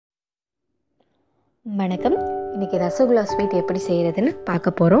வணக்கம். இன்றைக்கி ரசகுல்லா ஸ்வீட் எப்படி செய்கிறதுன்னு பார்க்க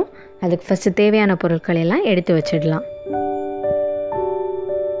போகிறோம். அதுக்கு ஃபஸ்ட்டு தேவையான பொருட்கள் எல்லாம் எடுத்து வச்சிடலாம்.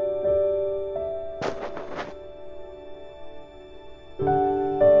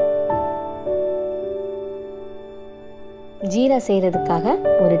 ஜீரா செய்கிறதுக்காக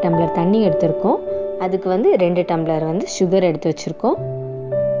 1 டம்ளர் தண்ணி எடுத்திருக்கோம். அதுக்கு 2 டம்ளர் சுகர் எடுத்து வச்சுருக்கோம்.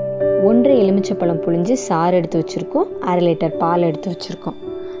 1 எலுமிச்சைப்பழம் புழிஞ்சு சாறு எடுத்து வச்சுருக்கோம். 1/2 லிட்டர் பால் எடுத்து வச்சுருக்கோம்.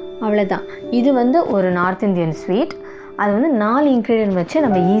 அவ்வளோதான். இது ஒரு நார்த் இந்தியன் ஸ்வீட். அது 4 இன்க்ரீடியன்ட் வச்சு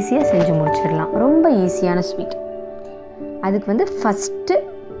நம்ம ஈஸியாக செஞ்சு முடிச்சிடலாம். ரொம்ப ஈஸியான ஸ்வீட். அதுக்கு ஃபஸ்ட்டு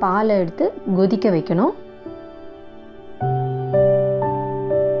பாலை எடுத்து கொதிக்க வைக்கணும்.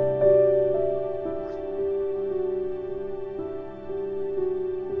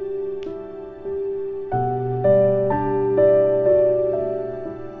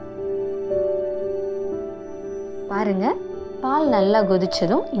 பாருங்கள், பால் நல்லா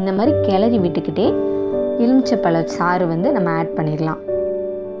கொதிச்சதும் இந்த மாதிரி கிளறி விட்டுக்கிட்டே எலுமிச்சைப்பழ சாறு நம்ம ஆட் பண்ணிடலாம்.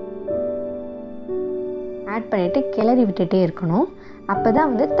 ஆட் பண்ணிவிட்டு கிளறி விட்டுட்டே இருக்கணும். அப்போ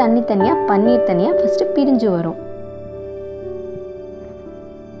தான் தண்ணி தனியாக பன்னீர் தனியாக ஃபஸ்ட்டு பிரிஞ்சு வரும்.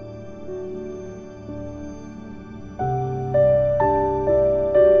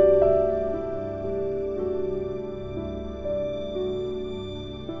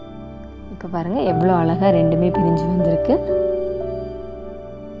 இப்போ பாருங்கள் எவ்வளோ அழகாக ரெண்டுமே பிரிஞ்சு வந்திருக்கு.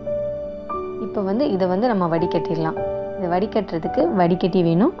 இப்போ இதை நம்ம வடிகட்டிடலாம். இதை வடிகட்டுறதுக்கு வடிகட்டி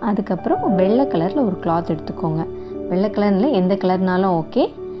வேணும். அதுக்கப்புறம் வெள்ளை கலரில் ஒரு கிளாத் எடுத்துக்கோங்க. வெள்ளை கலரில் எந்த கலர்னாலும் ஓகே.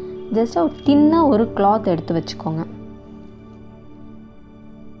 ஜஸ்ட்டாக ஒரு தின்னாக ஒரு கிளாத் எடுத்து வச்சுக்கோங்க.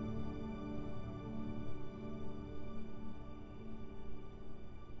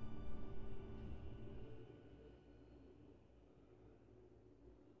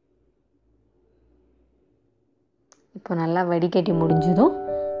 இப்போ நல்லா வடிகட்டி முடிஞ்சதும்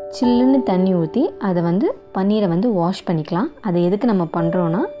சில்லுன்னு தண்ணி ஊற்றி அதை பன்னீரை வாஷ் பண்ணிக்கலாம். அது எதுக்கு நம்ம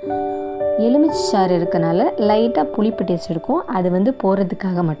பண்ணுறோன்னா, எலுமிச்சை சாறு இருக்கனால லைட்டாக புளிப்பு டேஸ்ட் இருக்கும். அது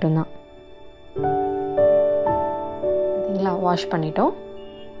போகிறதுக்காக மட்டும்தான். சரிங்களா? வாஷ் பண்ணிட்டோம்.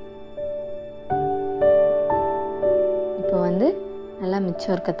 இப்போ நல்லா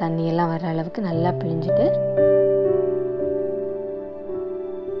மிச்சம் இருக்க தண்ணியெல்லாம் வர அளவுக்கு நல்லா பிழிஞ்சிட்டு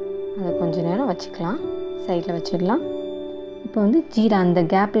அதை கொஞ்சம் நேரம் வச்சுக்கலாம். சைடில் வச்சிடலாம். இப்போ ஜீரா, அந்த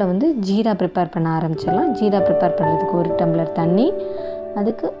கேப்பில் ஜீரா ப்ரிப்பேர் பண்ண ஆரம்பிச்சிடலாம். ஜீரா ப்ரிப்பேர் பண்ணுறதுக்கு 1 டம்ளர் தண்ணி,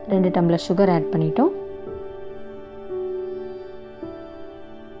 அதுக்கு 2 டம்ளர் சுகர் ஆட் பண்ணிட்டோம்.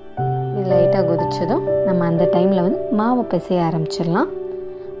 இது லைட்டாக கொதிச்சதும் நம்ம அந்த டைமில் மாவை பிசைய ஆரம்பிச்சிடலாம்.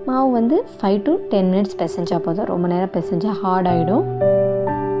 மாவு 5 to 10 மினிட்ஸ் பிசைஞ்சால் போதும். ரொம்ப நேரம் பிசைஞ்சால் ஹார்ட் ஆகிடும்.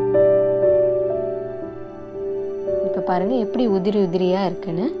 இப்போ பாருங்கள் எப்படி உதிரி உதிரியாக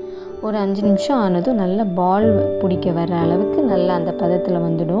இருக்குன்னு. ஒரு 5 நிமிஷம் ஆனதும் நல்லா பால் பிடிக்க வர அளவுக்கு நல்லா அந்த பதத்தில்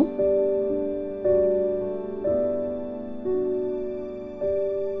வந்துடும்.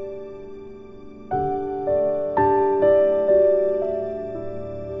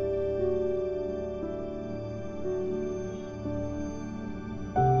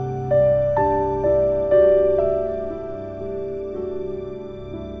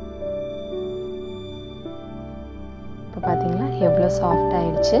 இப்போ பார்த்தீங்களா எவ்வளோ சாஃப்ட்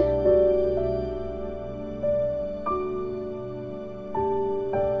ஆயிடுச்சு.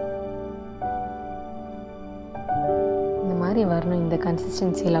 வரணும், இந்த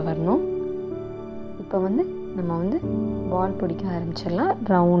கன்சிஸ்டன்சியில் வரணும். இப்போ நம்ம பால் பிடிக்க ஆரம்பிச்சிடலாம்.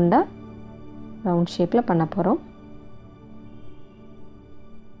 ரவுண்ட் ஷேப்பில் பண்ண போகிறோம்.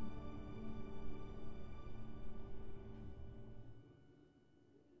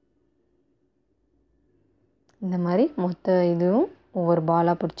 இந்த மாதிரி மொத்த இதுவும் ஒவ்வொரு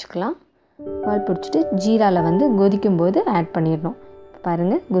பாலாக பிடிச்சிக்கலாம். பால் பிடிச்சிட்டு ஜீராவில் கொதிக்கும்போது ஆட் பண்ணிடணும்.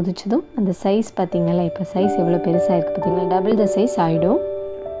 பாருங்கள், கொதிச்சதும் அந்த சைஸ் பார்த்திங்களா, இப்போ சைஸ் எவ்வளோ பெருசாக இருக்குது பார்த்திங்களா, டபுள் த சைஸ் ஆகிடும்.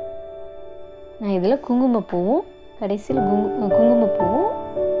 நான் இதில் குங்குமப்பூவும் கடைசியில் குங்குமப்பூவும்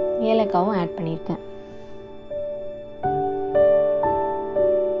ஏலக்காவும் ஆட் பண்ணியிருக்கேன்.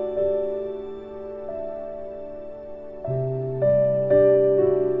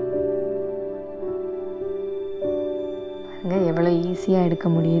 பாருங்கள் எவ்வளோ ஈஸியாக எடுக்க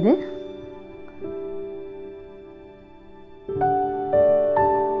முடியுது.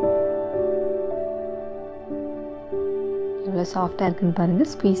 எவ்வளோ சாஃப்டாக இருக்குன்னு பாருங்கள்.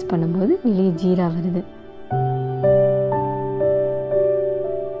 ஸ்குவீஸ் பண்ணும்போது வெளியே ஜீரா வருது.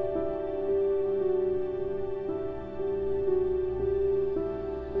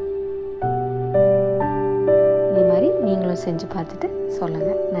 இதே மாதிரி நீங்களும் செஞ்சு பார்த்துட்டு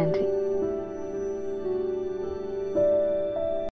சொல்லுங்கள். நன்றி.